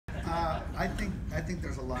I think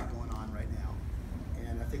there's a lot going on right now,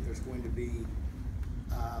 and I think there's going to be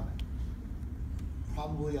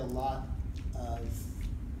probably a lot of,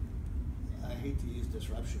 I hate to use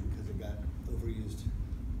disruption because it got overused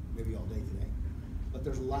maybe all day today, but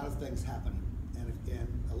there's a lot of things happening, and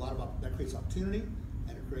a lot of that creates opportunity,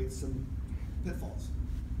 and it creates some pitfalls.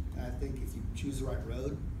 And I think if you choose the right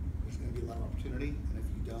road, there's going to be a lot of opportunity, and if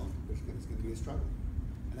you don't, it's going to be a struggle.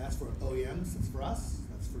 And that's for OEMs, that's for us,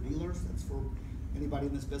 that's for dealers, that's for anybody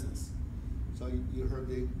in this business. So you heard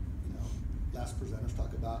the last presenters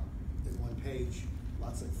talk about in one page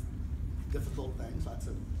lots of difficult things, lots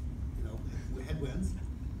of headwinds,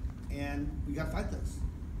 and we got to fight those.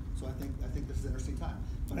 So I think this is an interesting time.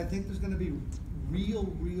 But I think there's going to be real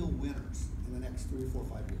winners in the next 3, 4,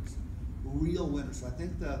 5 years. Real winners. So I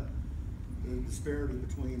think the disparity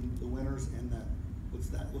between the winners and the what's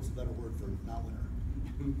a better word for not winner?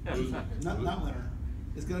 not winner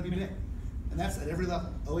is going to be big, and that's at every level.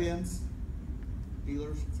 OEMs,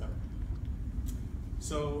 dealers, etc.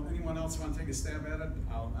 So anyone else want to take a stab at it?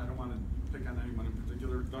 I don't want to pick on anyone in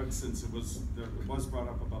particular. Doug, since it was brought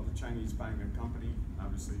up about the Chinese buying a company,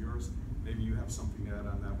 obviously yours, maybe you have something to add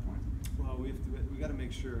on that point. Well, we got to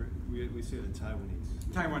make sure we say the Taiwanese.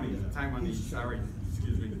 Taiwanese. Sorry,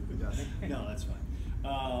 excuse me. Yes. No, that's fine.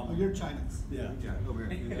 You're Chinese. Yeah. Over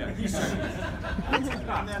here. Yeah, he's Chinese.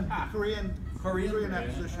 And then Korean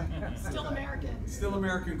acquisition. Still American. Still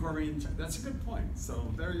American, Korean. That's a good point.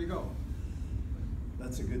 So there you go.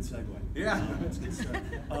 That's a good segue. Yeah. That's a good start.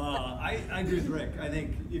 I agree with Rick. I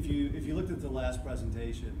think if you looked at the last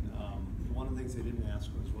presentation, one of the things they didn't ask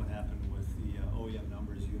was what happened with the OEM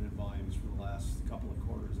numbers, unit volumes for the last couple of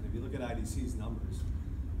quarters. And if you look at IDC's numbers,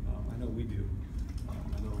 I know we do.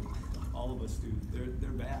 I know all of us do. They're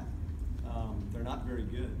bad. They're not very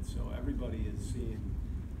good. So everybody is seeing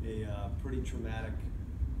a pretty traumatic,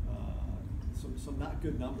 some not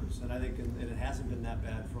good numbers. And I think it hasn't been that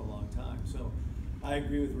bad for a long time. So I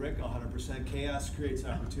agree with Rick 100%. Chaos creates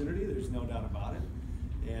opportunity. There's no doubt about it.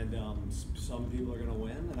 And some people are going to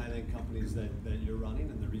win. And I think companies that you're running,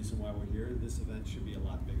 and the reason why we're here, this event should be a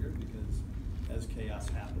lot bigger because as chaos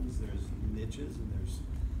happens, there's niches and there's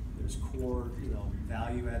core,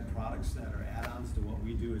 value add products that are add-ons to what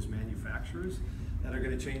we do as manufacturers that are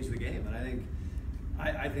going to change the game. And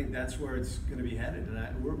I think that's where it's going to be headed.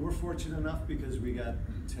 And we're fortunate enough because we got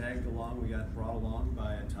tagged along, we got brought along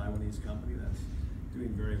by a Taiwanese company that's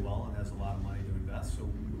doing very well and has a lot of money to invest. So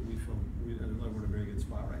we feel we're in a very good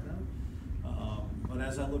spot right now. But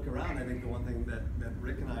as I look around, I think the one thing that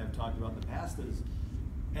Rick and I have talked about in the past is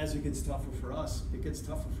as it gets tougher for us, it gets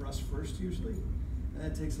tougher for us first usually. And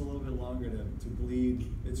it takes a little bit longer to bleed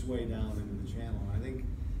its way down into the channel. And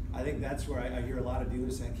I think that's where I hear a lot of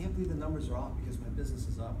dealers say, I can't believe the numbers are off because my business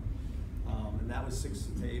is up. And that was 6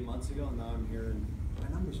 to 8 months ago, and now I'm hearing my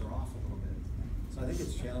numbers are off a little bit. So I think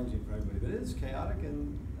it's challenging for everybody, but it is chaotic,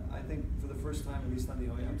 and I think for the first time, at least on the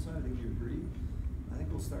OEM side, I think you agree, I think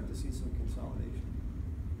we'll start to see some consolidation.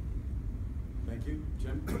 Thank you.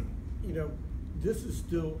 Jim? This is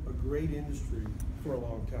still a great industry for a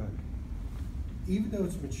long time. Even though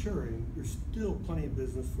it's maturing, there's still plenty of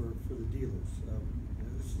business for the dealers.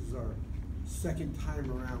 This is our second time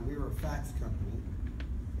around. We were a fax company,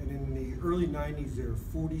 and in the early 90s, there were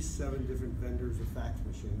 47 different vendors of fax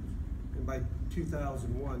machines, and by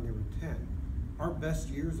 2001, there were 10. Our best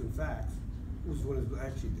years in fax was when it was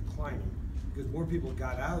actually declining, because more people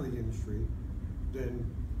got out of the industry than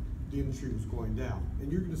the industry was going down.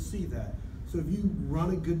 And you're going to see that. So if you run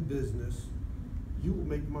a good business, you will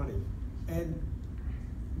make money. And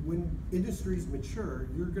when industries mature,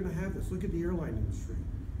 you're going to have this. Look at the airline industry.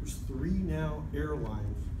 There's 3 now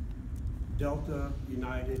airlines, Delta,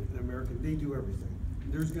 United, and American. They do everything.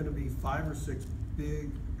 There's going to be 5 or 6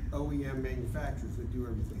 big OEM manufacturers that do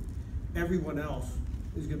everything. Everyone else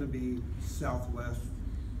is going to be Southwest,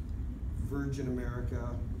 Virgin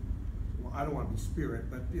America. Well, I don't want to be Spirit,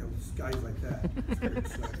 but guys like that. Spirit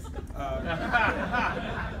sucks.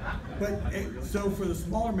 So for the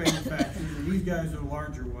smaller manufacturers, and these guys are the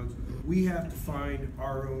larger ones, we have to find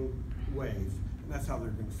our own ways, and that's how they're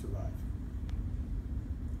going to survive.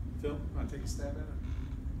 Phil, want to take a stab at it?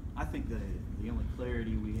 I think the only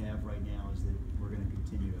clarity we have right now is that we're going to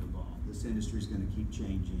continue to evolve. This industry is going to keep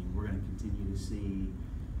changing. We're going to continue to see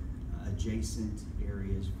adjacent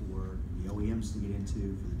areas for the OEMs to get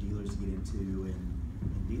into, for the dealers to get into,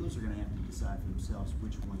 and dealers are going to have to decide for themselves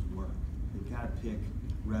which ones work. They've got to pick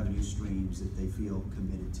revenue streams that they feel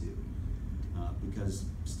committed to, because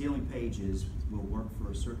stealing pages will work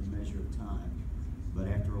for a certain measure of time, but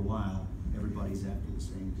after a while, everybody's after the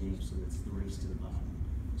same game, so it's the race to the bottom.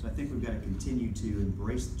 So I think we've got to continue to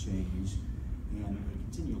embrace the change and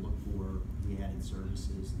continue to look for the added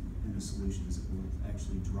services and the solutions that will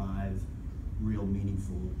actually drive real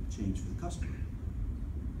meaningful change for the customer.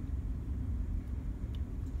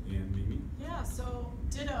 And Mimi? Yeah, so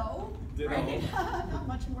ditto. Ditto. Right? Not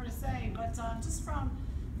much more to say, but just from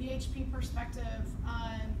the HP perspective,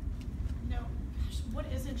 you know, gosh, what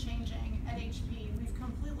isn't changing at HP? We've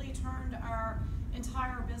completely turned our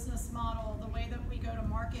entire business model, the way that we go to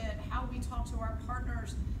market, how we talk to our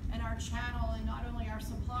partners and our channel, and not only our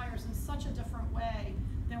suppliers, in such a different way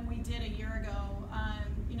than we did a year ago.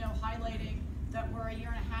 You know, highlighting that we're a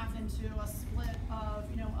year and a half into a split of,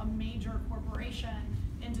 you know, a major corporation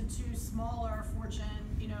into two smaller Fortune,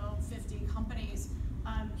 you know, 50 companies.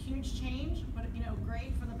 Huge change, but, you know,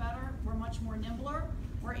 great for the better. We're much more nimbler.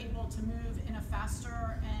 We're able to move in a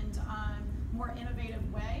faster and more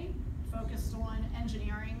innovative way, focused on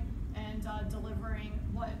engineering and delivering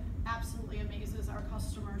what absolutely amazes our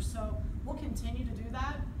customers. So we'll continue to do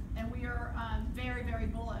that, and we are very, very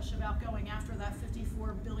bullish about going after that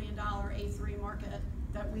 $54 billion A3 market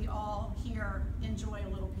that we all here enjoy a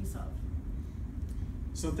little piece of.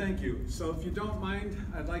 So thank you. So if you don't mind,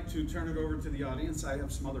 I'd like to turn it over to the audience. I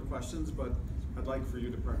have some other questions, but I'd like for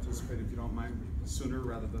you to participate, if you don't mind, sooner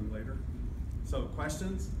rather than later. So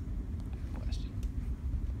questions?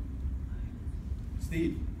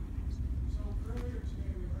 Steve? So earlier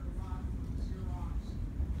today we heard a lot from Xerox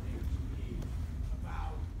and HP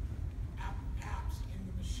about apps in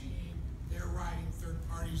the machine. They're writing, third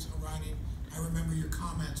parties are writing. I remember your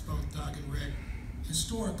comments, both Doug and Rick,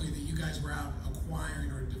 historically that you guys were out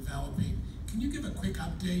acquiring or developing. Can you give a quick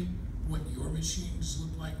update what your machines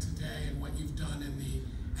look like today and what you've done in the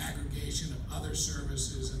aggregation of other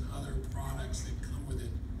services and other products that come with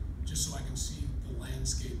it, just so I can see the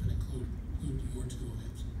landscape and include your tool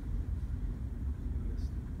is?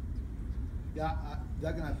 Yeah,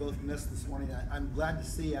 Doug and I both missed this morning. I'm glad to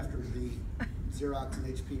see after the Xerox and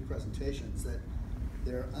HP presentations that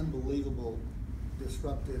their unbelievable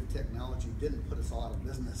disruptive technology didn't put us all out of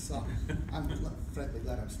business. So I'm frankly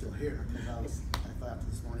glad I'm still here, because I thought after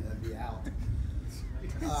this morning I'd be out.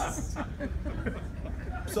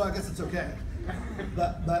 So I guess it's okay.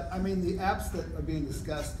 But I mean, the apps that are being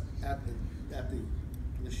discussed at the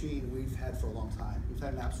machine we've had for a long time. We've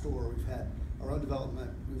had an app store, we've had our own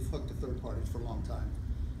development, we've hooked to third parties for a long time.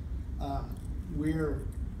 We're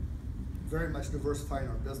very much diversifying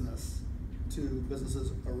our business to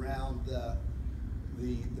businesses around the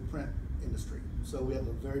print industry. So we have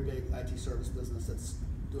a very big IT service business that's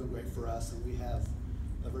doing great for us, and we have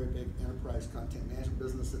a very big enterprise content management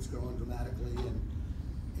business that's growing dramatically,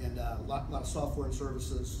 and a lot of software and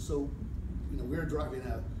services. So, you know, we're driving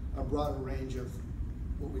a broader range of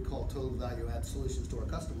what we call total value add solutions to our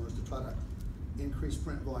customers to try to increase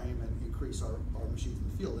print volume and increase our machines in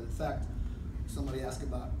the field. And in fact, somebody asked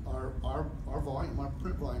about our volume, our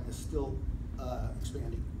print volume is still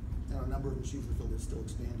expanding, and our number of machines in the field is still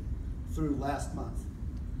expanding through last month.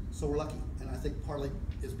 So we're lucky, and I think partly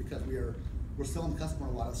is because we're selling the customer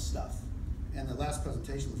a lot of stuff. And the last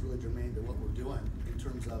presentation was really germane to what we're doing in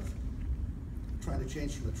terms of trying to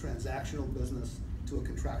change from a transactional business to a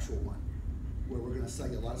contractual one, where we're going to sell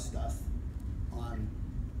you a lot of stuff on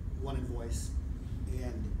one invoice,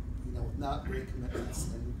 and, you know, without great commitments,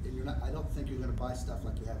 and you're not. I don't think you're going to buy stuff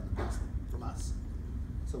like you have in the past from us.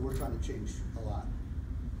 So we're trying to change a lot.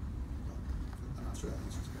 I'm not sure that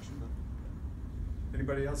answers the question, but.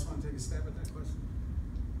 Anybody else want to take a stab at that question?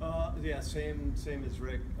 Yeah, same as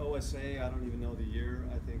Rick. OSA, I don't even know the year.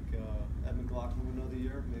 I think Ed McLaughlin would know the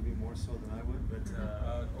year, maybe more so than I would. But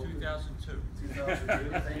 2002.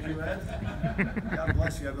 2002. Thank you, Ed. God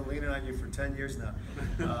bless you. I've been leaning on you for 10 years now.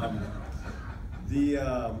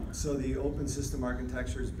 So the open system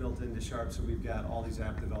architecture is built into Sharp. So we've got all these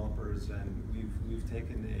app developers, and we've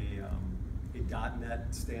taken a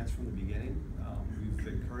 .NET stance from the beginning. We've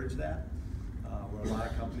encouraged that. Where a lot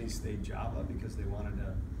of companies stayed Java because they wanted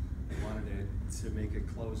to make it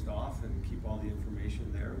closed off and keep all the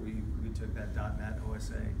information there. We took that .NET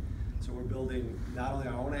OSA. So we're building not only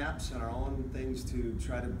our own apps and our own things to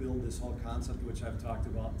try to build this whole concept, which I've talked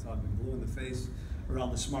about until I've been blue in the face,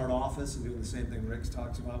 around the smart office, and doing the same thing Rick's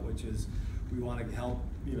talks about, which is we want to help,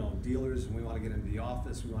 you know, dealers, and we want to get into the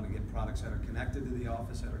office. We want to get products that are connected to the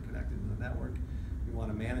office, that are connected to the network. We want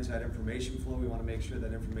to manage that information flow. We want to make sure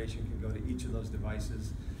that information can go to each of those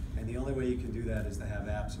devices. And the only way you can do that is to have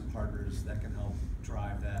apps and partners that can help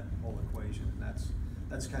drive that whole equation. And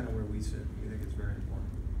that's kind of where we sit. We think it's very important.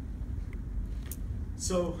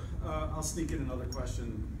 So I'll sneak in another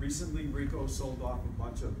question. Recently, Ricoh sold off a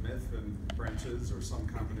bunch of Myth and branches, or some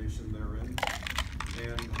combination therein.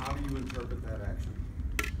 And how do you interpret that action?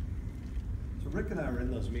 So Rick and I were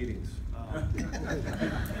in those meetings.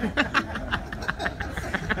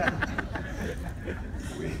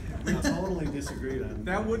 We totally disagreed on.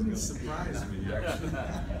 That wouldn't surprise me, actually.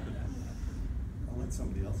 I'll let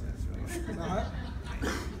somebody else answer. Now,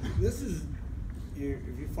 this is,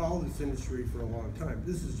 if you follow this industry for a long time,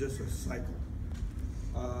 this is just a cycle.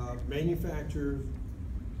 Manufacturers,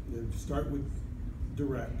 they start with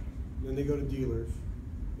direct, then they go to dealers,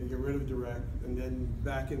 they get rid of direct, and then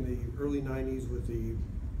back in the early 90s with the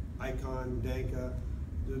Icon, Danka,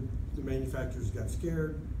 the manufacturers got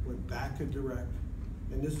scared, went back to direct,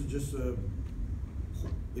 and this is just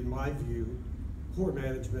in my view, poor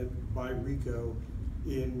management by Rico.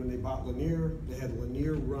 When they bought Lanier, they had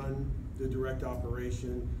Lanier run the direct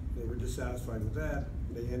operation. They were dissatisfied with that.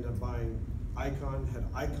 They ended up buying Icon, had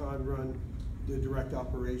Icon run the direct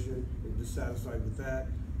operation. They were dissatisfied with that.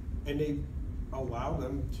 And they allowed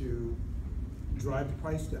them to drive the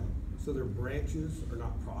price down. So their branches are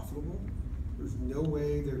not profitable. There's no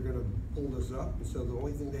way they're gonna pull this up. And so the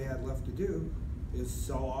only thing they had left to do is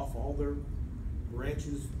sell off all their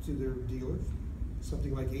branches to their dealers,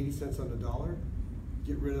 something like 80 cents on the dollar,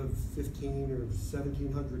 get rid of 15 or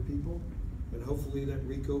 1,700 people, and hopefully that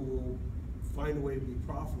Rico will find a way to be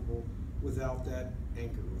profitable without that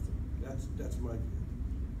anchor with them. That's my view.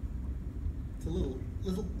 It's a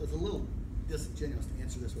little disingenuous to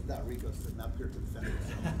answer this without Rico sitting up here to defend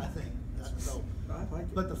himself, I think. So, I like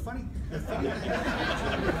it. but the funny I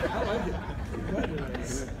like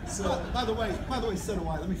it. So, by the way, so do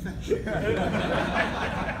I. Let me finish.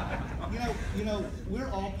 You know, we're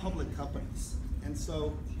all public companies, and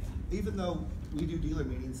so even though we do dealer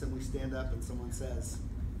meetings and we stand up and someone says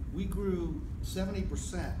we grew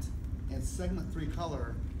 70% in segment 3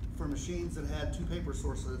 color for machines that had 2 paper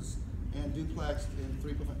sources and duplexed in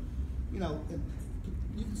 3%. You know, and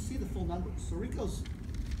you can see the full numbers. So Rico's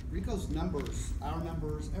numbers, our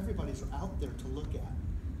numbers, everybody's are out there to look at,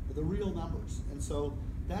 the real numbers. And so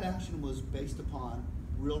that action was based upon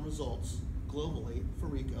real results globally for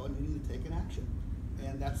Rico, and we need to take an action.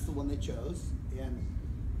 And that's the one they chose, and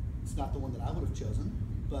it's not the one that I would have chosen,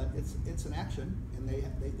 but it's an action, and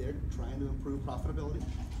they're trying to improve profitability.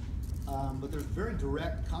 But there's very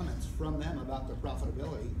direct comments from them about their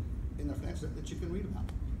profitability in their financials that you can read about.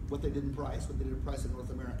 What they did in price, what they did in price in North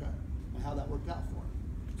America, and how that worked out for them.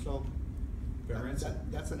 So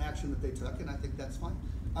that's an action that they took, and I think that's fine.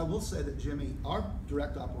 I will say that Jimmy, our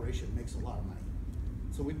direct operation makes a lot of money.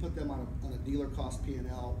 So we put them on a dealer cost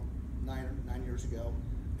P&L nine years ago,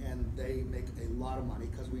 and they make a lot of money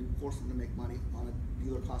because we force them to make money on a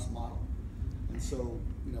dealer cost model. And so,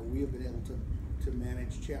 you know, we have been able to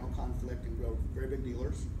manage channel conflict and grow very big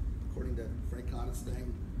dealers. According to Frank Connitt's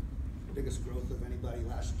thing, the biggest growth of anybody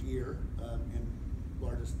last year, and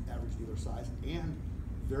largest average dealer size, and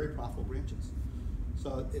very profitable branches.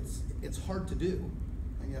 So it's hard to do,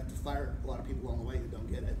 and you have to fire a lot of people along the way who don't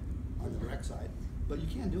get it on the direct side, but you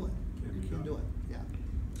can do it. You can do it, yeah.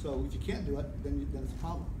 So if you can't do it, then it's a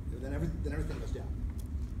problem. Then everything goes down.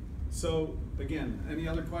 So again, any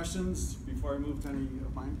other questions before I move to any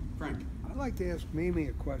of mine? Frank. I'd like to ask Mimi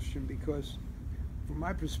a question because from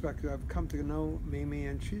my perspective, I've come to know Mimi,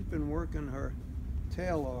 and she's been working her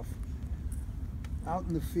tail off out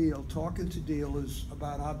in the field, talking to dealers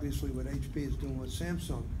about obviously what HP is doing with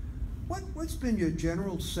Samsung. What's been your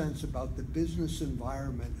general sense about the business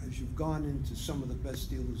environment as you've gone into some of the best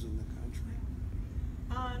dealers in the country?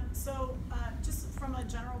 Just from a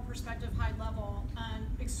general perspective, high level,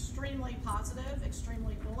 extremely positive,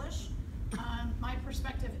 extremely bullish. My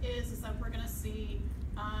perspective is that we're going to see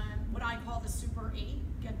what I call the Super 8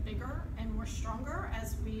 get bigger and more stronger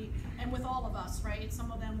and with all of us, right?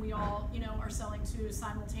 Some of them we all, are selling to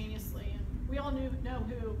simultaneously, and we all know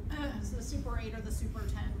who the Super 8 or the Super 10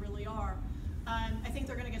 really are. I think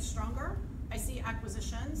they're going to get stronger. I see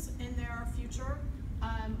acquisitions in their future.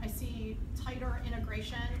 I see tighter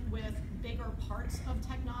integration with bigger parts of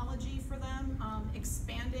technology for them,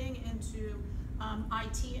 expanding into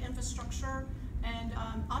IT infrastructure, and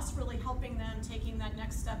us really helping them taking that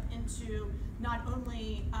next step into not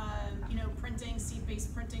only printing,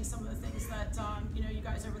 seat-based printing, some of the things that you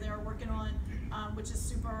guys over there are working on, which is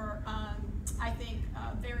super, I think,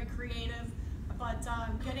 very creative, but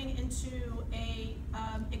getting into a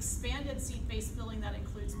expanded seat-based billing that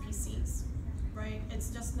includes PCs. Right? It's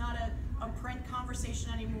just not a print conversation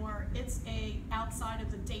anymore. It's a outside of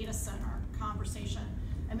the data center conversation.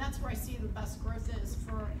 And that's where I see the best growth is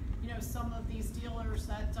for, some of these dealers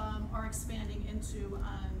that are expanding into,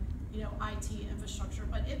 IT infrastructure.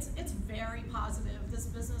 But it's very positive. This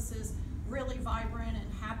business is really vibrant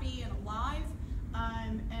and happy and alive.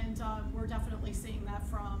 We're definitely seeing that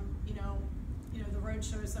from, the road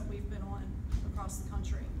shows that we've been on across the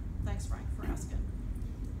country. Thanks, Frank, for asking.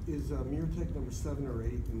 Is Muratec number 7 or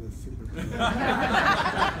 8 in the super? We'll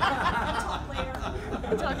talk later.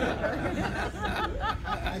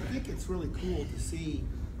 I think it's really cool to see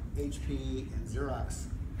HP and Xerox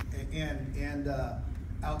and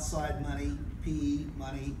outside money, PE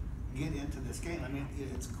money, get into this game. I mean,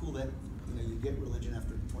 it's cool that you get religion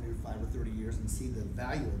after 25 or 30 years and see the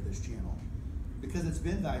value of this channel, because it's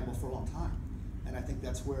been valuable for a long time, and I think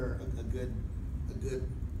that's where a good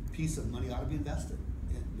piece of money ought to be invested.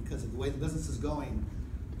 Because of the way the business is going,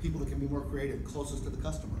 people that can be more creative, closest to the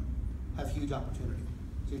customer, have huge opportunity.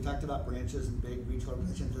 So you talked about branches and big retail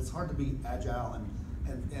organizations. It's hard to be agile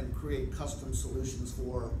and create custom solutions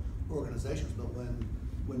for organizations, but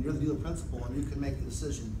when you're the dealer principal and you can make the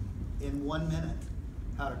decision in 1 minute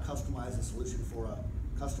how to customize a solution for a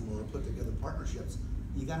customer or put together partnerships,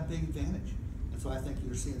 you got a big advantage. And so I think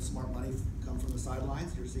you're seeing smart money come from the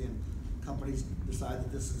sidelines. You're seeing companies decide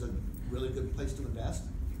that this is a really good place to invest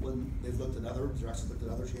when they've looked at Xerox looked at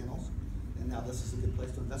other channels, and now this is a good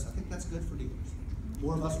place to invest. I think that's good for dealers.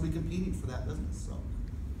 More of us will be competing for that business. So,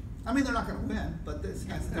 I mean, they're not going to win, but this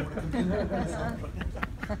guys they want to compete.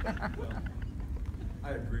 Well,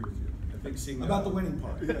 I agree with you. I think seeing About the winning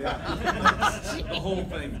part. Yeah. The whole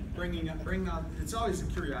thing, bringing out. It's always a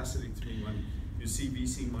curiosity to me when you see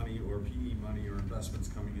VC money or PE money or investments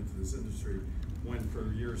coming into this industry. When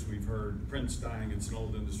for years we've heard print's dying, it's an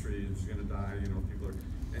old industry, it's going to die. People are.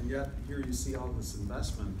 And yet, here you see all this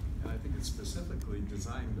investment, and I think it's specifically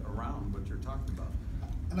designed around what you're talking about.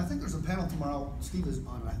 And I think there's a panel tomorrow. Steve is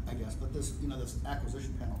on, I guess, but this, this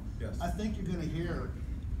acquisition panel. Yes. I think you're going to hear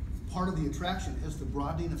part of the attraction is the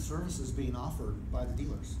broadening of services being offered by the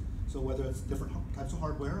dealers. So whether it's different types of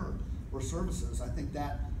hardware or services, I think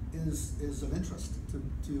that is of interest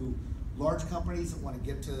to large companies that want to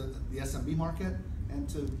get to the SMB market and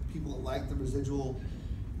to people that like the residual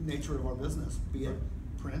nature of our business, be it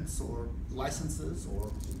prints or licenses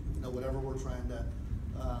or whatever we're trying to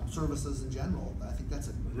services in general. I think that's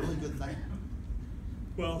a really good thing.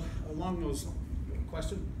 Well, along those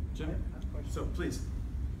question, Jim. So please.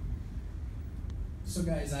 So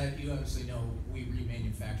guys, you obviously know we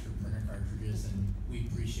remanufacture printer cartridges, and we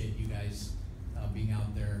appreciate you guys being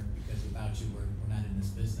out there, because without you, we're not in this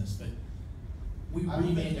business. But we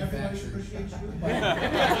remanufacture. We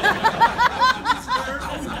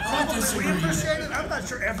appreciate it. I'm not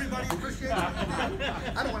sure everybody appreciates it.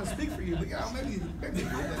 I don't want to speak for you, but maybe.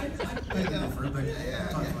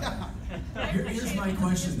 Here's my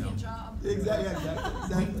question though.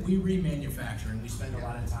 Exactly. We remanufacture, and we spend a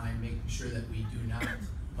lot of time making sure that we do not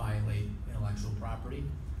violate intellectual property,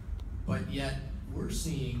 but yet we're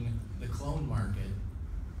seeing the clone market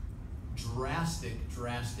drastic,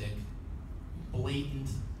 blatant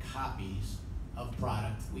copies of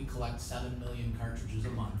product. We collect 7 million cartridges a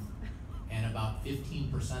month, and about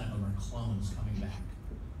 15% of them are clones coming back.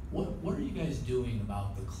 What are you guys doing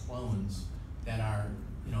about the clones that are,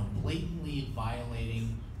 blatantly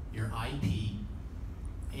violating your IP?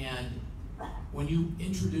 And when you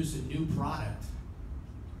introduce a new product,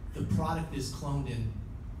 the product is cloned in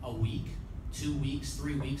a week, 2 weeks,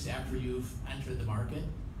 3 weeks after you've entered the market.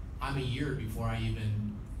 I'm a year before I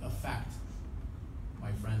even affect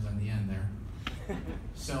my friends on the end there.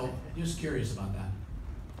 So, just curious about that.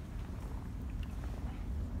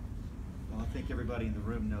 Well, I think everybody in the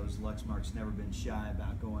room knows Lexmark's never been shy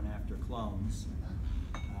about going after clones.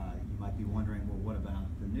 You might be wondering, well, what about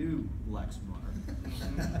the new Lexmark?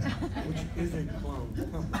 Which is a clone.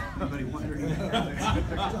 Anybody wondering?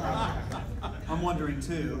 I'm wondering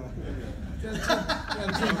too.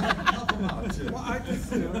 Well, I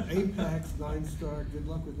just, Apex, 9-star, good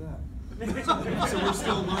luck with that. So we're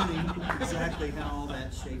still learning exactly how all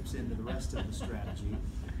that shapes into the rest of the strategy.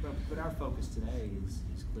 But our focus today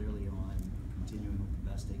is clearly on continuing with the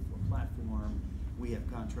best A4 platform. We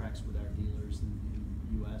have contracts with our dealers in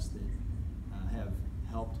the U.S. that have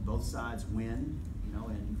helped both sides win,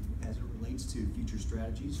 and as it relates to future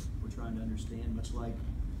strategies, we're trying to understand, much like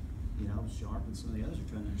Sharp and some of the others are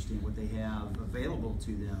trying to understand what they have available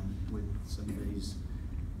to them with some of these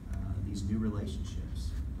new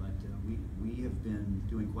relationships. But we have been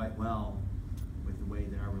doing quite well with the way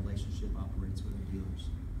that our relationship operates with our dealers.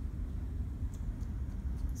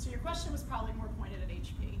 So your question was probably more pointed at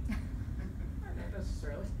HP. Not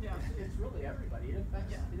necessarily. Yeah. It's really everybody. It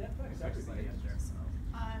affects everybody.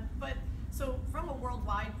 So from a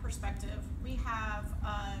worldwide perspective, we have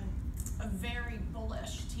a very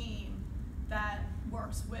bullish team that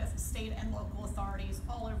works with state and local authorities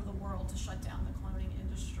all over the world to shut down the cloning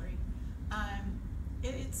industry.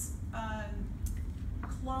 It's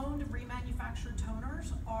cloned remanufactured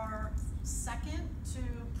toners are second to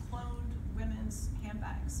cloned women's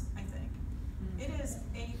handbags, I think. It is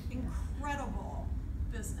a incredible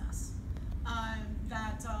business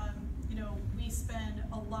that you know, we spend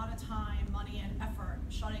a lot of time, money, and effort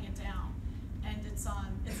shutting it down, and it's not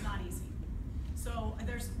easy. So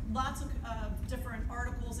there's lots of different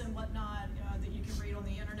articles and whatnot that you can read on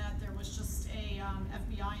the internet. There was just a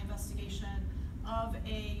FBI investigation of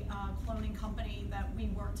a cloning company that we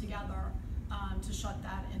worked together to shut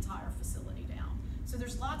that entire facility down. So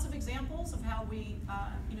there's lots of examples of how we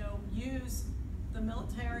you know, use the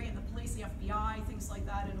military and the police, the FBI, things like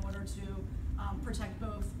that, in order to protect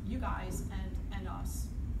both you guys and us.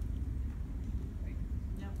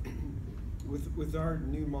 Yep. With our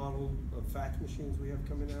new model of fax machines we have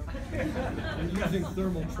coming out, we're using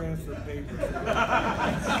thermal transfer paper.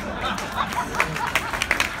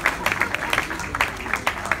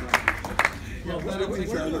 Well, that'll take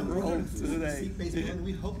care of the rules today.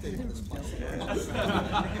 We hope they want us place.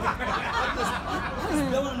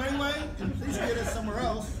 Just bill them anyway, and please get us somewhere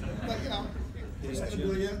else. But you know, we're just gonna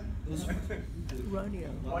bill you.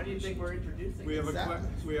 Why do you think we're introducing We have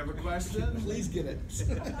we have a question. Please get it.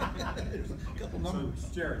 There's a couple numbers. So,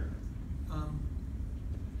 Jared.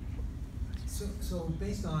 So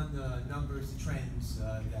based on the numbers, the trends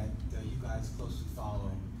that you guys closely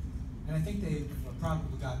follow, and I think they've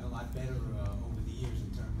probably gotten a lot better over the years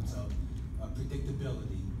in terms of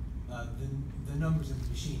predictability. The numbers of the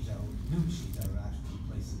machines, new machines that are actually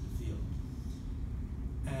placed in the field,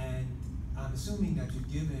 and I'm assuming that you've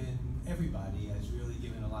given, everybody has really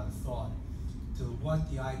given a lot of thought to what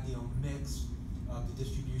the ideal mix of the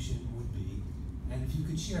distribution would be, and if you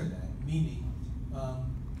could share that, meaning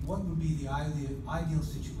what would be the ideal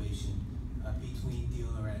situation between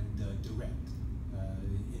dealer and direct?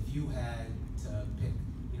 If you had to pick,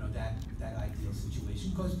 you know, that ideal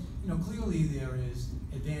situation, because you know clearly there is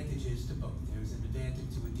advantages to both. There's an advantage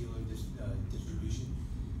to a dealer distribution,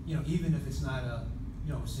 you know, even if it's not a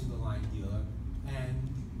single line dealer, and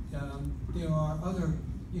there are other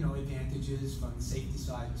advantages from the safety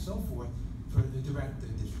side and so forth for the direct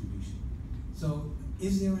distribution. So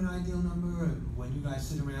is there an ideal number when you guys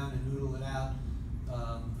sit around and noodle it out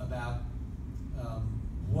about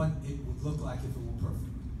what it would look like if it were perfect?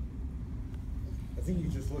 I think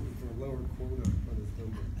you're just looking for a lower quota on his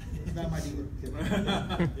number. It's not my dealer.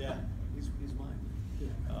 Yeah, he's mine.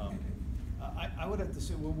 I would have to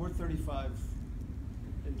say, well, we're 35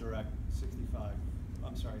 indirect, 65.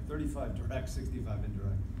 I'm sorry, 35 direct, 65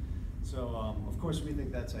 indirect. So of course we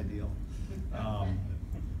think that's ideal.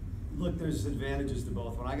 Look, there's advantages to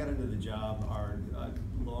both. When I got into the job, our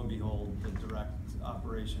lo and behold, the direct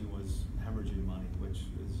operation was hemorrhaging money, which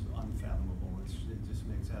is unfathomable. It just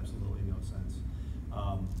makes absolutely no sense.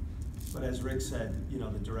 But as Rick said,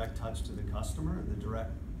 the direct touch to the customer and the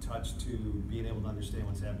direct touch to being able to understand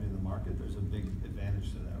what's happening in the market, there's a big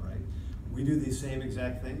advantage to that, right? We do the same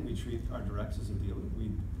exact thing. We treat our directs as a dealer.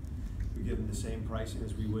 We give them the same pricing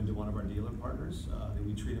as we would to one of our dealer partners.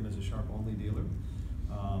 We treat them as a sharp-only dealer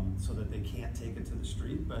so that they can't take it to the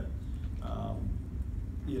street. But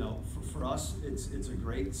for us, it's a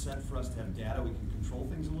great set for us to have data. We can control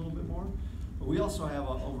things a little bit more. But we also have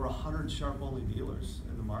over 100 sharp-only dealers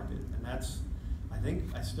in the market, and I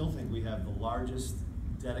still think we have the largest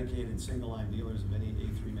dedicated single-line dealers of any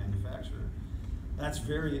A3 manufacturer. That's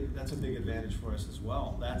a big advantage for us as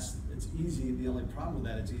well. It's easy. The only problem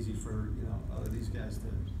with that, it's easy for these guys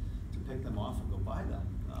to pick them off and go buy them.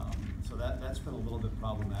 So that's been a little bit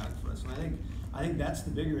problematic for us. And I think that's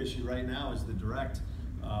the bigger issue right now is the direct.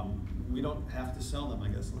 We don't have to sell them, I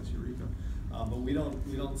guess, unless you're Rico. But we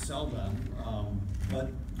don't sell them.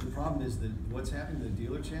 But the problem is that what's happening to the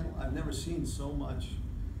dealer channel. I've never seen so much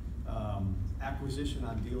acquisition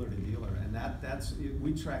on dealer to dealer, and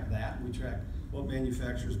we track that. We track what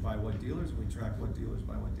manufacturers buy what dealers, and we track what dealers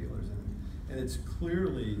buy what dealers, and it's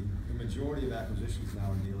clearly the majority of acquisitions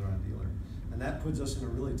now are dealer on dealer, and that puts us in a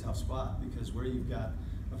really tough spot because where you've got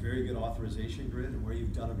a very good authorization grid and where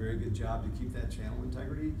you've done a very good job to keep that channel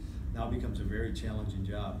integrity now becomes a very challenging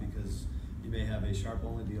job because you may have a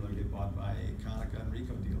sharp-only dealer get bought by a Konica and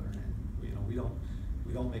Rico dealer, and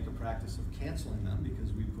we don't make a practice of canceling them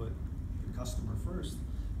because we put the customer first,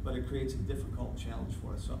 but it creates a difficult challenge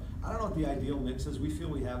for us. So I don't know what the ideal mix is. We feel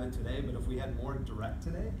we have it today, but if we had more direct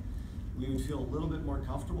today, we would feel a little bit more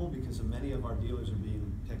comfortable because many of our dealers are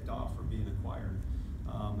being picked off or being acquired.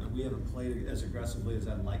 And we haven't played as aggressively as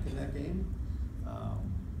I'd like in that game,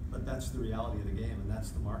 but that's the reality of the game, and that's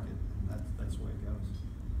the market, and that's the way it goes.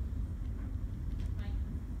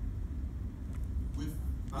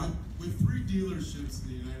 With 3 dealerships in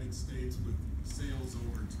the United States with sales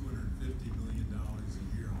over $250 million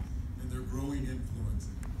a year, and their growing influence,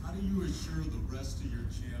 how do you assure the rest of your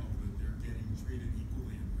channel that they're getting treated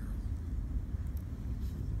equally and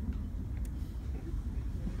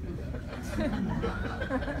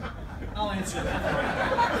fairly? I'll answer that.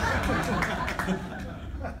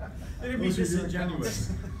 It'd be Those are your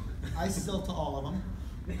disingenuous. I sell to all of them.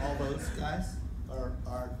 All those guys are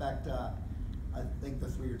in fact, I think the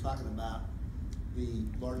 3 you're talking about, the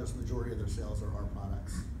largest majority of their sales are our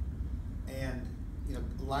products. And, you know,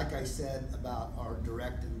 like I said about our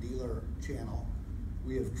direct and dealer channel,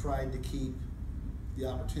 we have tried to keep the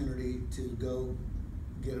opportunity to go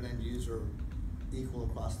get an end user equal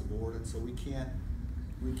across the board, and so we can't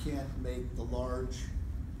make the large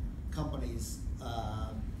companies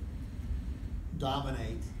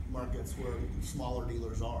dominate markets where smaller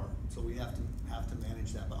dealers are. So we have to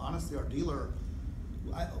manage that. But honestly, our dealer,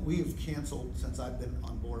 we have canceled since I've been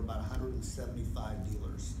on board about 175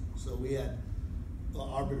 dealers. So we had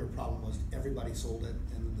our bigger problem was everybody sold it,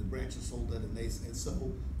 and the branches sold it, and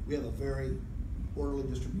so we have a very orderly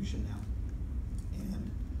distribution now.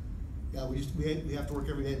 And yeah, we have to work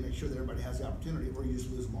every day to make sure that everybody has the opportunity, or you just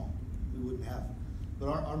lose them all. We wouldn't have. But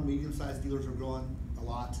our medium-sized dealers are growing a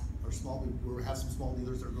lot. Our small, we have some small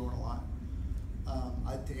dealers that are growing a lot.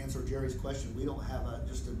 To answer Jerry's question, we don't have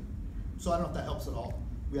so I don't know if that helps at all.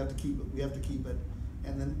 We have to keep it.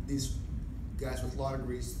 And then these guys with law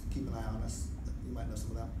degrees keep an eye on us. You might know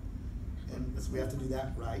some of them. And we have to do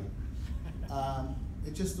that right.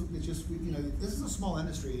 It's just you know, this is a small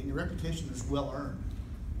industry, and your reputation is well earned.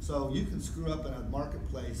 So you can screw up in a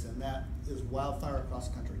marketplace, and that is wildfire across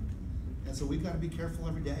the country. And so we've got to be careful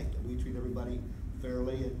every day that we treat everybody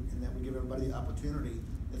fairly, and that we give everybody the opportunity.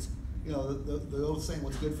 It's, you know, the old saying,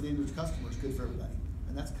 what's good for the individual customer is good for everybody.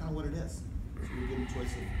 And that's kind of what it is. So we give them a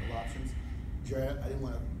choice of options. Jerry, I didn't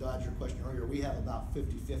want to dodge your question earlier. We have about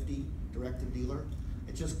 50-50 direct and dealer.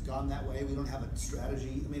 It's just gone that way. We don't have a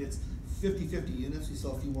strategy. I mean, it's 50-50 units. We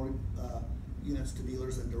sell a few more units to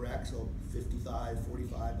dealers than direct, so 55,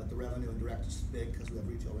 45, but the revenue in direct is big because we have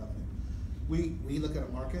retail revenue. We look at a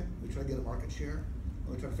market, we try to get a market share, and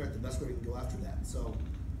we try to figure out the best way we can go after that. So,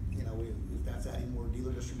 you know, if that's adding more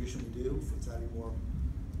dealer distribution, we do. If it's adding more,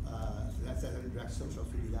 if that's adding direct sales,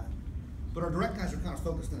 we do that. But our direct guys are kind of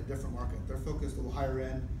focused in a different market. They're focused a little higher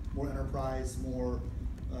end, more enterprise, more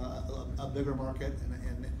a bigger market,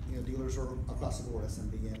 and you know, dealers are across the board,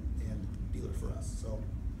 SMB and dealer for us. So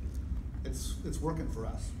it's working for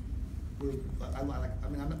us. We're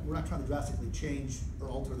not trying to drastically change or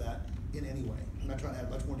alter that in any way. I'm not trying to add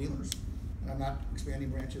much more dealers, and I'm not expanding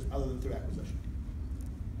branches other than through acquisition.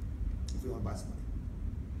 If we want to buy somebody.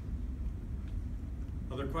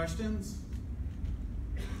 Other questions?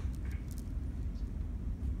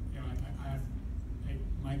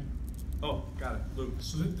 Mike. Oh, got it, Luke.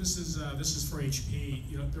 So this is for HP.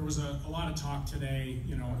 You know, there was a lot of talk today,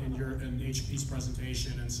 you know, in HP's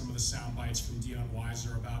presentation and some of the sound bites from Dion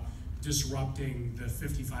Weiser about disrupting the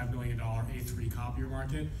 $55 million A3 copier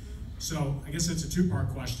market. So I guess it's a two-part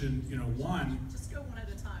question. You know, one. Just go one at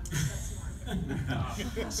a time. That's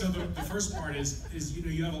smart. So the first part is you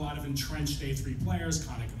know, you have a lot of entrenched A3 players: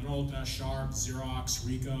 Konica Minolta, Sharp, Xerox,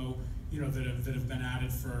 Ricoh. You know, that have been at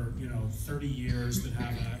it for, you know, 30 years, that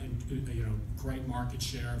have a, you know, great market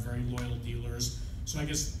share, very loyal dealers. So I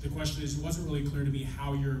guess the question is, it wasn't really clear to me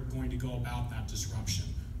how you're going to go about that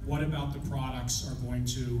disruption. What about the products are going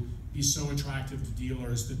to be so attractive to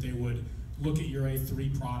dealers that they would look at your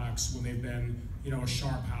A3 products when they've been, you know, a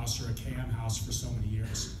Sharp house or a KM house for so many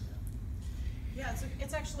years? Yeah,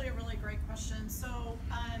 it's actually a really great question. So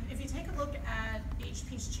if you take a look at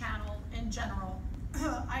HP's channel in general,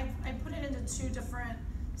 I put it into two different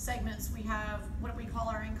segments. We have what we call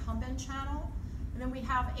our incumbent channel, and then we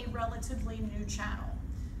have a relatively new channel.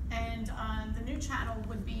 And the new channel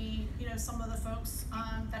would be, you know, some of the folks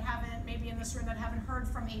that haven't, maybe in this room, that haven't heard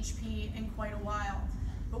from HP in quite a while.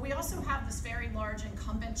 But we also have this very large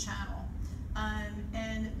incumbent channel,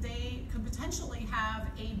 and they could potentially have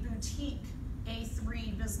a boutique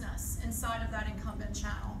A3 business inside of that incumbent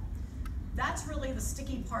channel. That's really the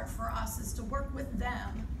sticky part for us, is to work with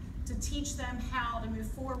them to teach them how to move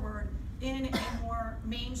forward in a more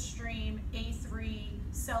mainstream A3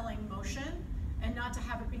 selling motion, and not to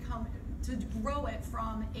have it to grow it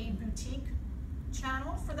from a boutique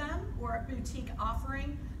channel for them, or a boutique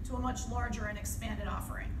offering, to a much larger and expanded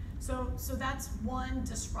offering. So that's one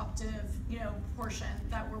disruptive, you know, portion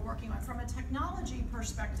that we're working on. From a technology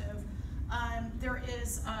perspective, there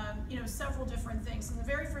is, you know, several different things. And the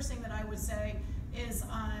very first thing that I would say is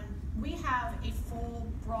we have a full,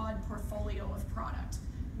 broad portfolio of product.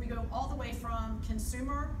 we go all the way from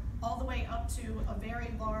consumer all the way up to a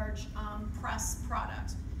very large press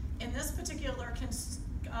product. In this particular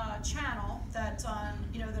channel that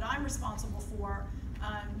that I'm responsible for,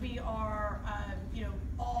 we are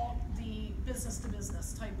all the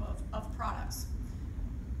business-to-business type of products.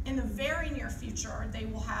 In the very near future, they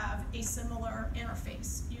will have a similar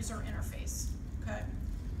interface, user interface. Okay,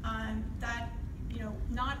 that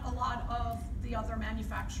not a lot of the other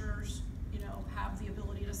manufacturers have the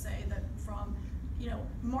ability to say that from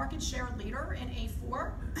market share leader in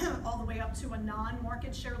A4 all the way up to a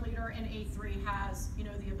non-market share leader in A3 has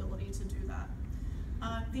the ability to do that.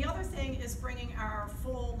 The other thing is bringing our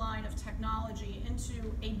full line of technology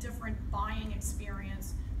into a different buying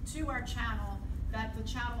experience to our channel that the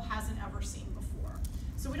channel hasn't ever seen before.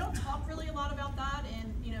 So we don't talk really a lot about that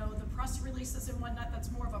in the press releases and whatnot.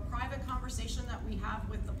 That's more of a private conversation that we have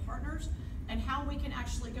with the partners and how we can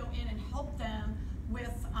actually go in and help them with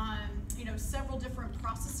several different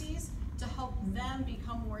processes to help them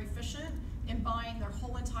become more efficient in buying their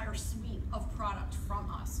whole entire suite of product from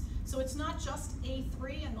us. So it's not just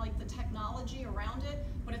A3 and like the technology around it,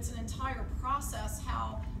 but it's an entire process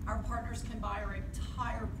how our partners can buy our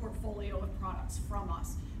entire portfolio of products from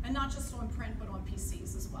us. And not just on print, but on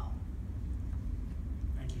PCs as well.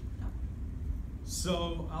 Thank you. Yeah.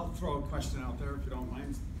 So I'll throw a question out there if you don't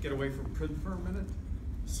mind. Get away from print for a minute.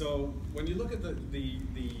 So when you look at the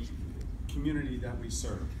community that we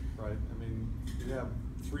serve, right? I mean, you have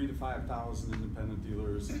 3,000 to 5,000 independent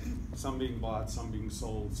dealers, some being bought, some being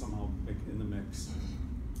sold, somehow in the mix.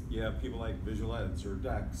 You have people like Visual Eds or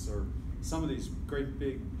Dex or some of these great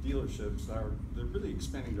big dealerships they're really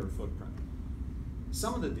expanding their footprint.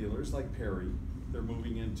 Some of the dealers, like Perry, they're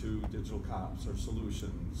moving into digital cops or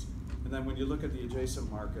solutions. And then when you look at the adjacent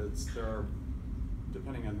markets, there are,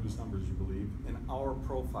 depending on whose numbers you believe, in our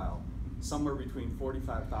profile, somewhere between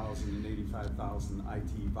 45,000 and 85,000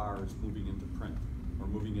 IT VARs moving into print or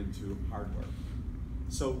moving into hardware.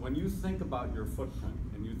 So when you think about your footprint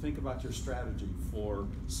and you think about your strategy for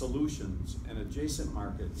solutions and adjacent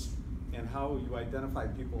markets and how you identify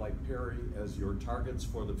people like Perry as your targets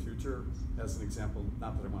for the future, as an example,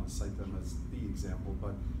 not that I want to cite them as the example,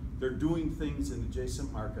 but they're doing things in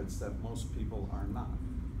adjacent markets that most people are not.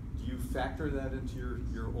 Do you factor that into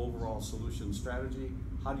your overall solution strategy?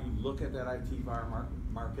 How do you look at that IT VAR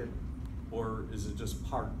market, or is it just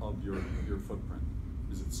part of your footprint?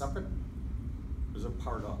 Is it separate, or is it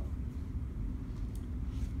part of?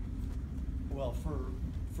 Well, for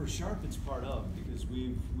Sharp, it's part of, because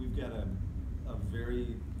we've got a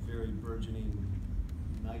very, very burgeoning,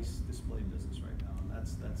 nice display business right now, and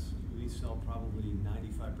that's we sell probably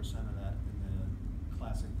 95% of that in the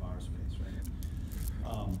classic VAR space,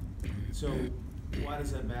 right? So why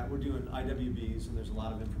does that matter? We're doing IWBs, and there's a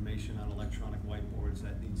lot of information on electronic whiteboards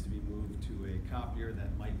that needs to be moved to a copier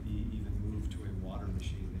that might be even moved to a water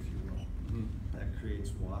machine, if you will. Mm-hmm. That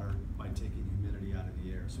creates water by taking humidity out of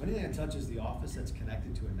the air. So anything that touches the office that's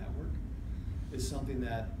connected to a network is something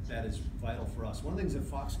that is vital for us. One of the things that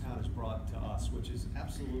Foxconn has brought to us, which is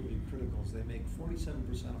absolutely critical, is they make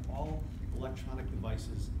 47% of all electronic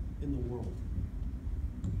devices in the world.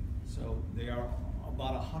 So they are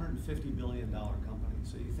about a $150 billion company.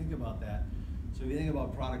 So you think about that. So if you think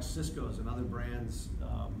about products, Cisco's and other brands,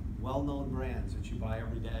 well-known brands that you buy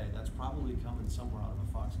every day, that's probably coming somewhere out of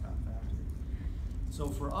a Foxconn factory. So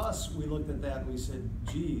for us, we looked at that and we said,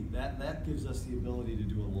 gee, that gives us the ability to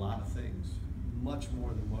do a lot of things, much more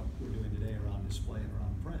than what we're doing today around display and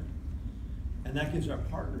around print. And that gives our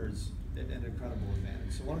partners an incredible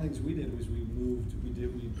advantage. So one of the things we did was we moved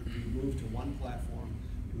to one platform.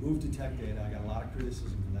 We moved to Tech Data. I got a lot of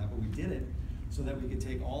criticism for that, but we did it so that we could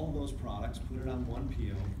take all of those products, put it on one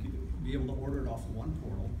PO, be able to order it off of one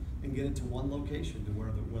portal, and get it to one location, to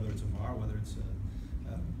whether it's a VAR, whether it's a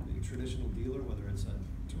traditional dealer, whether it's a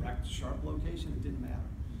direct Sharp location, it didn't matter.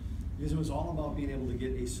 Because it was all about being able to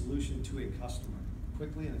get a solution to a customer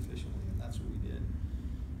quickly and efficiently, and that's what we did.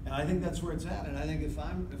 And I think that's where it's at. And I think if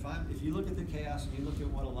you look at the chaos and you look at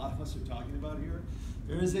what a lot of us are talking about here,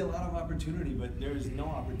 there is a lot of opportunity, but there is no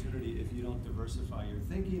opportunity if you don't diversify your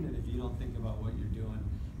thinking and if you don't think about what you're doing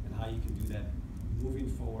and how you can do that moving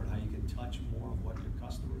forward, how you can touch more of what your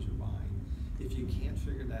customers are buying. If you can't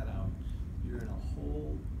figure that out, you're in a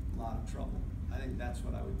whole lot of trouble. I think that's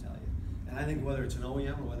what I would tell you. And I think whether it's an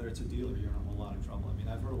OEM or whether it's a dealer, you're in a whole lot of trouble. I mean,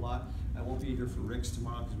 I've heard a lot. I won't be here for Rick's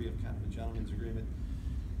tomorrow because we have kind of a gentleman's agreement.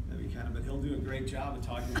 But he'll do a great job of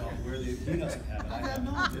talking about where he doesn't have it. I have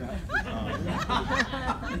no idea.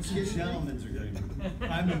 It's a gentleman's agreement.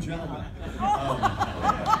 I'm a gentleman.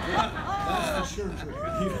 That's for sure.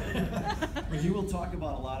 But he will talk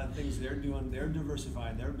about a lot of things they're doing. They're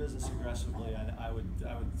diversifying their business aggressively. I would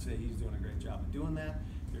say he's doing a great job of doing that.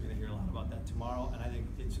 You're going to hear a lot about that tomorrow, and I think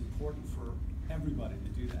it's important for everybody to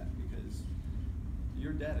do that because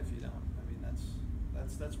you're dead if you don't. I mean,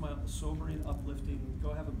 that's my sobering, uplifting.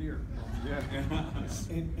 Go have a beer. Yeah.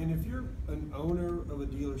 And if you're an owner of a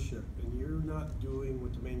dealership and you're not doing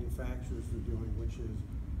what the manufacturers are doing, which is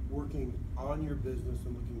working on your business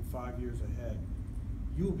and looking 5 years ahead,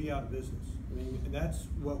 you will be out of business. I mean, and that's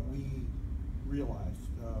what we realized.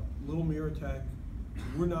 Little Muratec,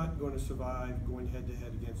 we're not going to survive going head to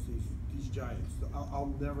head against these giants.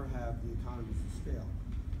 I'll never have the economies of scale.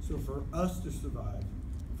 So for us to survive,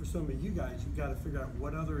 for some of you guys, you've got to figure out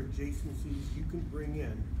what other adjacencies you can bring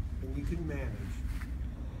in and you can manage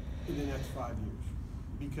in the next 5 years.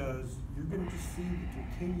 Because you're going to just see the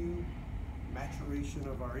continued maturation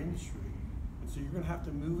of our industry. And so you're going to have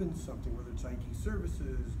to move into something, whether it's IT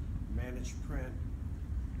services, managed print,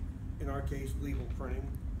 in our case, legal printing,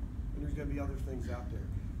 and there's going to be other things out there.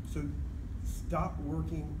 So stop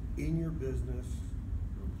working in your business,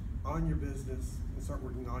 on your business, and start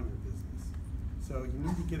working on your business. So you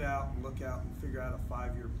need to get out and look out and figure out a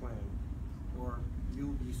 5-year plan, or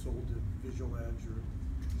you'll be sold to Visual Edge or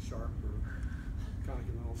Sharp or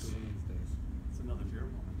Konica Minolta one of these days. It's another beer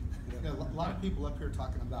moment. You know, a lot of people up here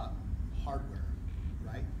talking about hardware,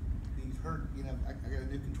 right? You've heard, you know, I got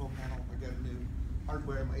a new control panel, I got a new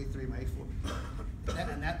hardware, my A3, my A4.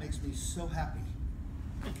 And that makes me so happy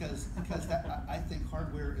because that, I think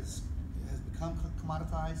hardware has become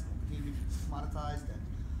commoditized, and continue to be commoditized, and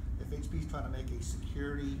if HP's trying to make a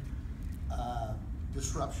security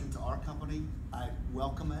disruption to our company, I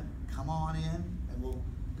welcome it. Come on in and we'll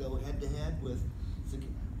go head to head with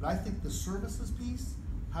security. But I think the services piece,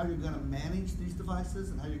 how you're going to manage these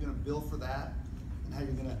devices and how you're going to bill for that and how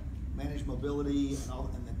you're going to manage mobility and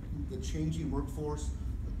all, and the changing workforce,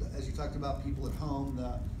 as you talked about people at home,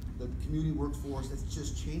 the community workforce, it's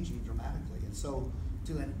just changing dramatically. And so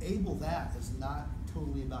to enable that is not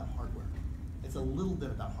totally about hardware. It's a little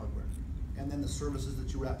bit about hardware. And then the services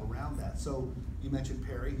that you wrap around that. So you mentioned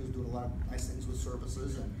Perry, who's doing a lot of nice things with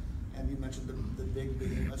services, and you mentioned the big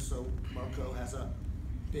behemoth. So Marco has a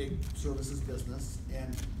big services business,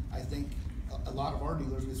 and I think a lot of our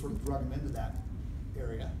dealers, we sort of drug them into that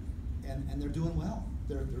area, and they're doing well.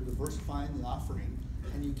 They're diversifying the offering,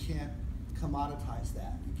 and you can't commoditize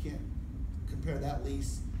that. You can't compare that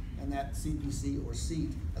lease and that CPC or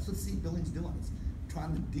seat. That's what seat billing's doing. It's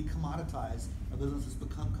trying to decommoditize a business that's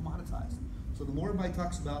become commoditized. So the more everybody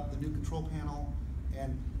talks about the new control panel,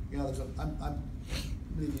 and you know,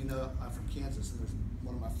 many of you know I'm from Kansas, and there's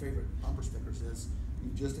one of my favorite bumper stickers is,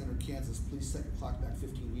 "You've just entered Kansas, please set your clock back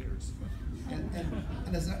 15 years.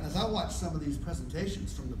 And as I watch some of these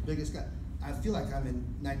presentations from the biggest guy, I feel like I'm in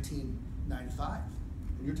 1995.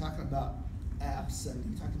 And you're talking about apps, and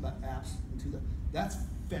you're talking about apps into that's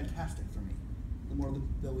fantastic for me. The more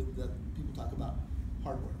that people talk about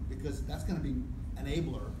hardware, because that's going to be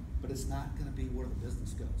enabler, but it's not going to be where the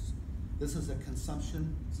business goes. This is a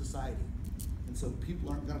consumption society, and so people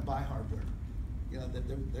aren't going to buy hardware. You know,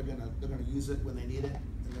 they're going to use it when they need it,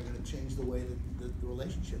 and they're going to change the way that the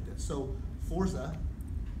relationship is. So Forza,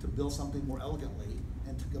 to build something more elegantly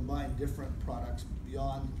and to combine different products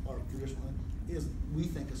beyond our traditional, is, we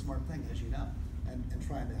think, a smart thing, as you know, and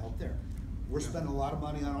trying to help there. We're spending a lot of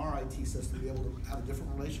money on our IT system to be able to have a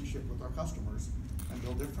different relationship with our customers and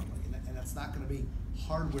build differently, and that's not going to be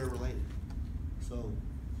hardware related. So,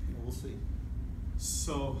 you know, we'll see.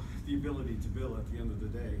 So the ability to bill at the end of the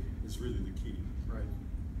day is really the key, right?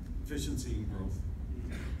 Efficiency and growth.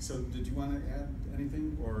 So did you want to add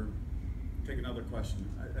anything or take another question?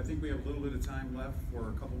 I think we have a little bit of time left for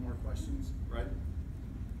a couple more questions, right?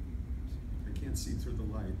 I can't see through the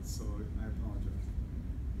light, so I apologize.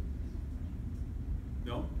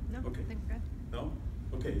 No? No, Okay. I think we're good. No?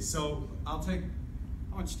 Okay, so I'll take,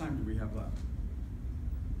 how much time do we have left?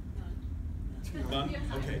 None?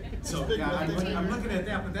 Okay, so yeah, I'm looking at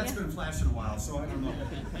that, but that's been flashing a while, so I don't know.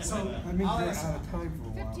 So I mean, I'll we're ask, out of time for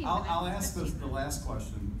a 15 while. I'll ask the last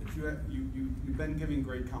question. If you've been giving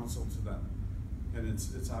great counsel to them, and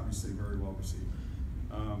it's obviously very well received.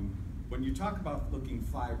 When you talk about looking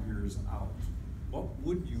 5 years out, what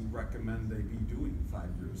would you recommend they be doing 5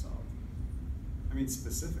 years out? I mean,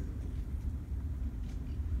 specifically.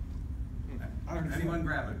 Anyone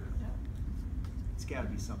grab it? It's got to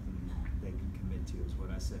be something they can commit to, is what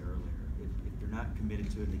I said earlier. If they're not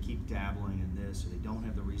committed to it, and they keep dabbling in this, or they don't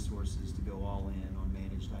have the resources to go all in on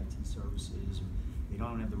managed IT services, or They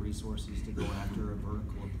don't have the resources to go after a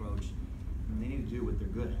vertical approach, and they need to do what they're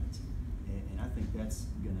good at. And I think that's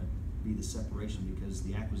gonna be the separation, because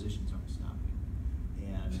the acquisitions aren't stopping.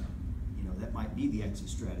 And, you know, that might be the exit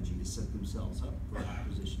strategy, to set themselves up for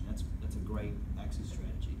acquisition. That's a great exit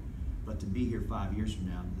strategy. But to be here 5 years from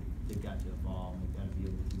now, they've got to evolve, they've got to be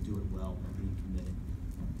able to do it well and be committed.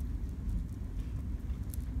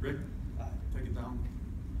 Rick, take it down.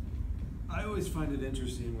 I always find it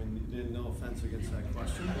interesting when, no offense against that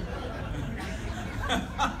question.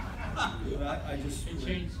 But I just. He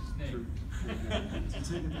changed his name. Did you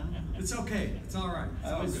take it down? It's okay, it's all right.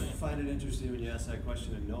 I always find it interesting when you ask that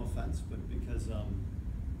question, and no offense, but because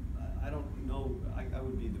I don't know, I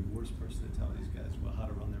would be the worst person to tell these guys how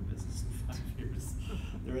to run their business in 5 years.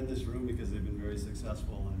 They're in this room because they've been very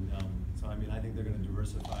successful, and so I mean, I think they're going to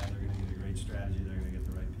diversify, they're going to get a great strategy, they're going to get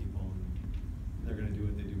the right people, and they're going to do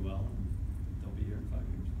what they do well, and they'll be here in 5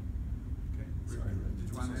 years. Okay, Sorry, Rick. did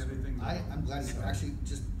you want to add anything? I'm glad you actually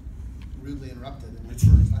just rudely interrupted, and I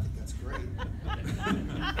think that's great.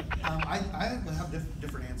 I would have a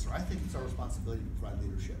different answer. I think it's our responsibility to provide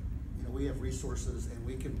leadership. You know, we have resources, and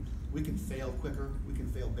we can fail quicker, we can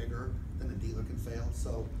fail bigger than a dealer can fail.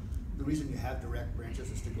 So the reason you have direct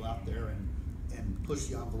branches is to go out there and push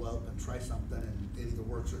the envelope and try something, and it either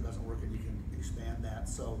works or it doesn't work, and you can expand that.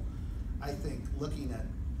 So I think looking at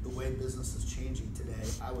the way business is changing today,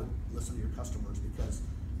 I would listen to your customers, because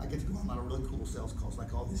I get to go on a lot of really cool sales calls,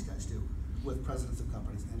 like all these guys do, with presidents of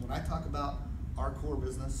companies. And when I talk about our core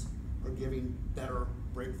business or giving better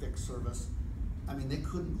break-fix service, I mean, they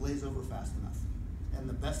couldn't glaze over fast enough. And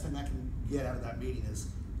the best thing I can get out of that meeting is,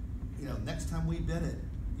 you know, next time we bid it,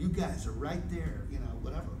 you guys are right there, you know,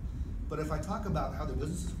 whatever. But if I talk about how their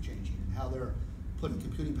businesses are changing, and how they're putting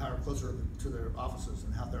computing power closer to their offices,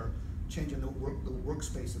 and how they're changing the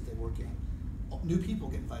workspace that they work in, new people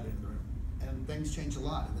get invited in the room, and things change a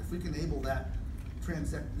lot. And if we can enable that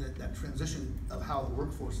transition of how the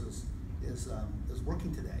workforce is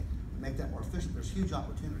working today, and make that more efficient, there's huge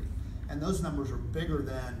opportunity. And those numbers are bigger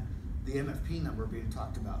than the MFP number being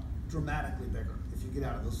talked about, dramatically bigger if you get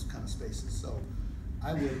out of those kind of spaces. So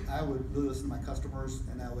I would really listen to my customers,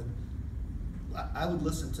 and I would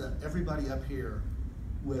listen to everybody up here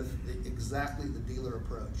with exactly the dealer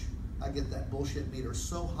approach. I get that bullshit meter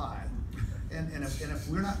so high, and if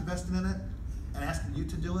we're not investing in it and asking you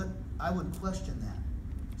to do it, I would question that.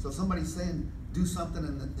 So if somebody's saying do something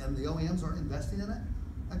and the OEMs aren't investing in it,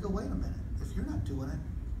 I go, wait a minute, if you're not doing it,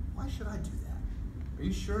 why should I do that? Are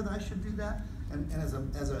you sure that I should do that? And as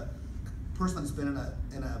a person that's been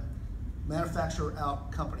in a manufacturer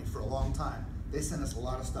out company for a long time, they send us a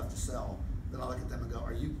lot of stuff to sell. Then I look at them and go,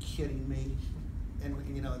 are you kidding me? And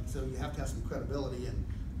you know, so you have to have some credibility, and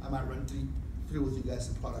I might run through with you guys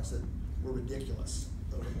some products that were ridiculous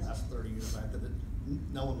over the last 30 years, right, that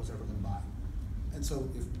no one was ever going to buy. And so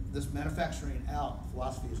if this manufacturing out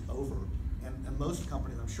philosophy is over, and most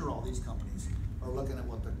companies, I'm sure all these companies, are looking at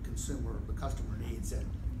what the customer needs and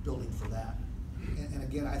building for that. And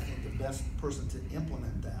again, I think the best person to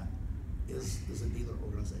implement that is a dealer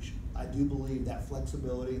organization. I do believe that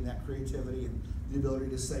flexibility and that creativity and the ability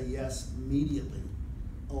to say yes immediately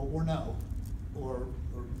or no, or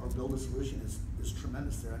build a solution is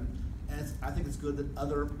tremendous there. And I think it's good that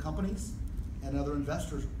other companies and other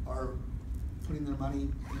investors are putting their money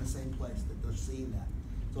in the same place, that they're seeing that.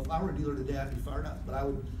 So if I were a dealer today, I'd be fired up, but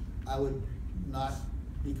I would not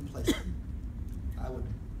be complacent. I would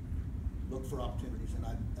look for opportunities, and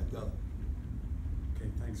I'd go. Okay,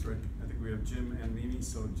 thanks, Rick. I think we have Jim and Mimi,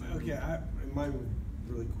 so Jim. Okay, mine was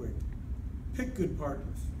really quick. Pick good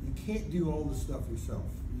partners. You can't do all the stuff yourself.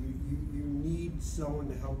 You need someone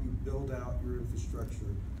to help you build out your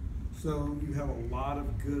infrastructure. So you have a lot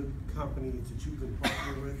of good companies that you can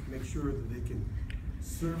partner with. Make sure that they can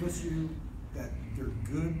service you, that they're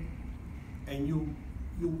good, and you'll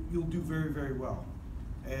do very, very well.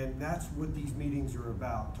 And that's what these meetings are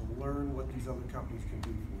about, to learn what these other companies can do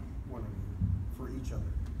for one another, for each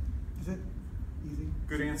other. Is it easy?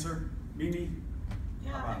 Good answer. Mimi?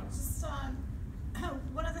 Yeah, just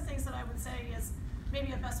one of the things that I would say is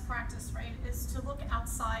maybe a best practice, right, is to look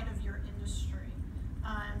outside of your industry.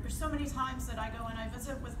 There's so many times that I go and I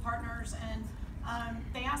visit with partners, and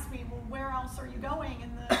they ask me, well, where else are you going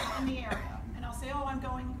in the area? And I'll say, oh, I'm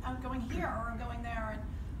going here, or I'm going there,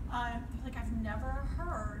 and they're like, I've never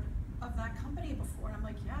heard of that company before. And I'm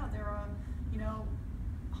like, yeah, they're a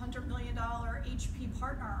 $100 million HP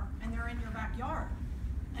partner, and they're in your backyard,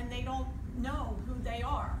 and they don't know who they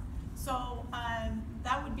are. So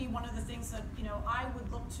that would be one of the things that I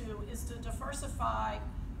would look to, is to diversify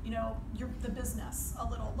the business a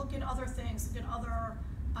little. Look at other things, look at other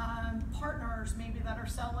partners maybe that are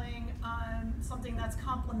selling something that's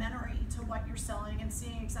complementary to what you're selling and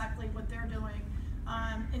seeing exactly what they're doing.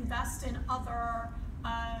 Invest in other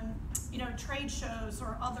trade shows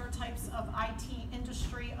or other types of IT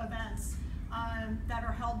industry events that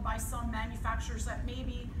are held by some manufacturers that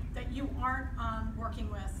maybe that you aren't working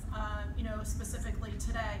with specifically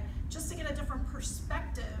today, just to get a different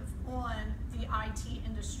perspective on the IT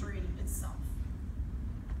industry itself.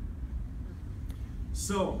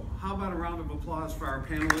 So, how about a round of applause for our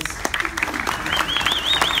panelists?